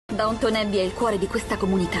Downton Abbey è il cuore di questa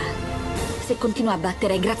comunità. Se continua a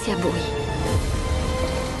battere è grazie a voi.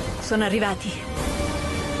 Sono arrivati.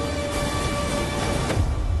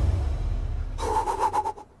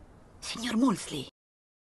 Signor Molesley.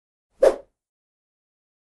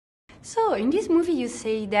 So, in this movie you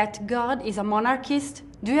say that God is a monarchist.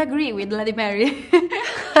 Do you agree with Lady Mary?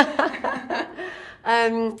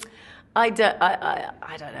 I don't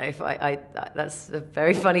know if that's a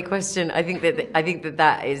very funny question. I think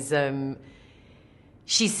that is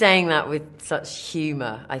she's saying that with such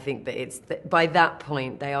humour. I think that by that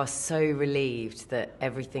point they are so relieved that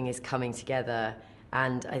everything is coming together,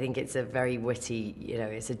 and I think it's a very witty,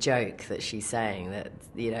 it's a joke that she's saying that,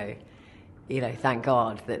 thank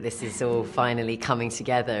God that this is all finally coming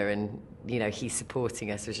together, and he's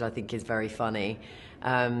supporting us, which I think is very funny.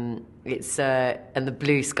 It's and the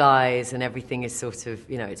blue skies and everything is sort of,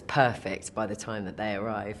 it's perfect by the time that they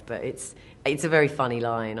arrive. But it's a very funny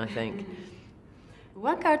line, I think.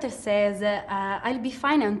 One character says, I'll be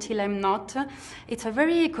fine until I'm not. It's a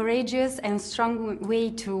very courageous and strong way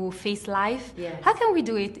to face life. Yes. How can we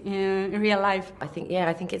do it in real life? I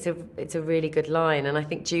think it's a really good line, and I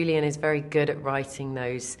think Julian is very good at writing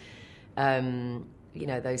those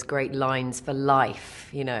those great lines for life.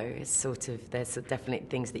 It's sort of, there's definitely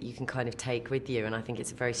things that you can kind of take with you, and I think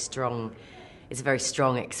it's a very strong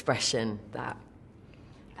expression, that.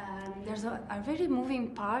 There's a very moving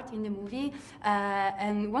part in the movie,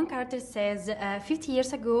 and one character says, 50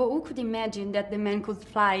 years ago, who could imagine that the man could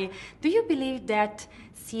fly? Do you believe that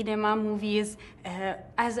cinema, movies,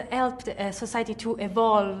 has helped society to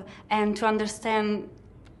evolve and to understand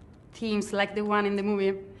themes like the one in the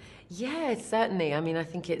movie? Yeah, certainly. I mean, I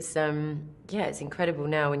think it's it's incredible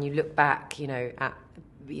now when you look back, at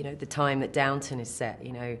the time that Downton is set,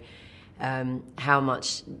 how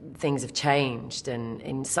much things have changed, and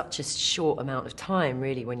in such a short amount of time,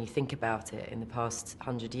 really, when you think about it, in the past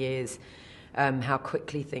 100 years, how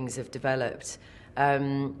quickly things have developed.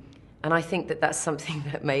 And I think that that's something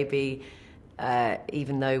that maybe,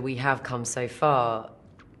 even though we have come so far,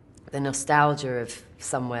 the nostalgia of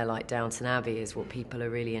somewhere like Downton Abbey is what people are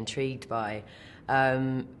really intrigued by.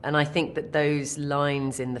 And I think that those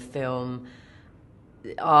lines in the film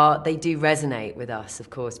they do resonate with us, of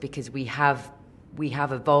course, because we have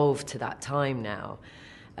evolved to that time now.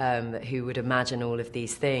 Who would imagine all of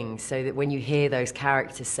these things? So that when you hear those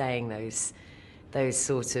characters saying those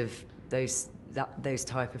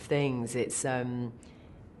type of things,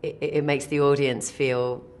 it makes the audience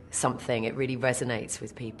feel something. It really resonates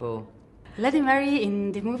with people. Lady Mary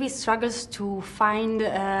in the movie struggles to find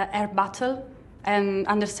her battle and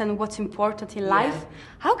understand what's important in life. Yeah.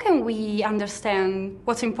 How can we understand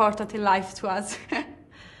what's important in life to us?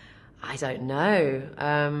 I don't know.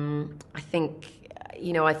 I think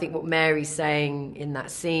what Mary's saying in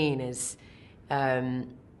that scene is,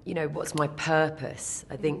 what's my purpose?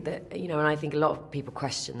 I think that, and I think a lot of people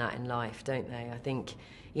question that in life, don't they? I think,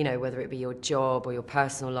 whether it be your job or your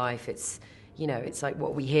personal life, it's like, what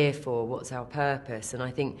are we here for? What's our purpose? And I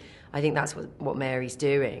think that's what Mary's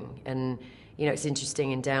doing. And it's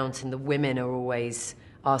interesting in Downton, the women are always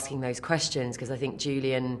asking those questions, because I think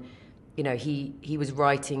Julian, he was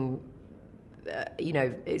writing,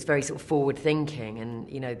 it's very sort of forward thinking, and,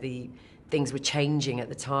 the things were changing at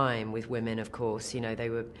the time with women, of course. They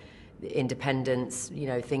were independence,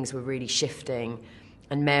 things were really shifting.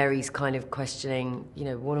 And Mary's kind of questioning,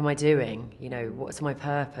 what am I doing? What's my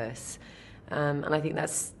purpose? And I think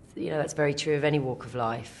that's very true of any walk of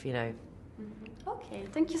life, Okay,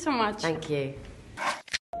 thank you so much. Thank you.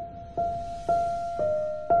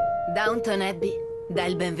 Downton Abbey dà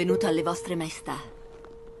il benvenuto alle vostre maestà.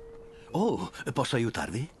 Oh, posso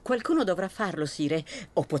aiutarvi? Qualcuno dovrà farlo, Sire,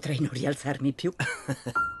 o potrei non rialzarmi più.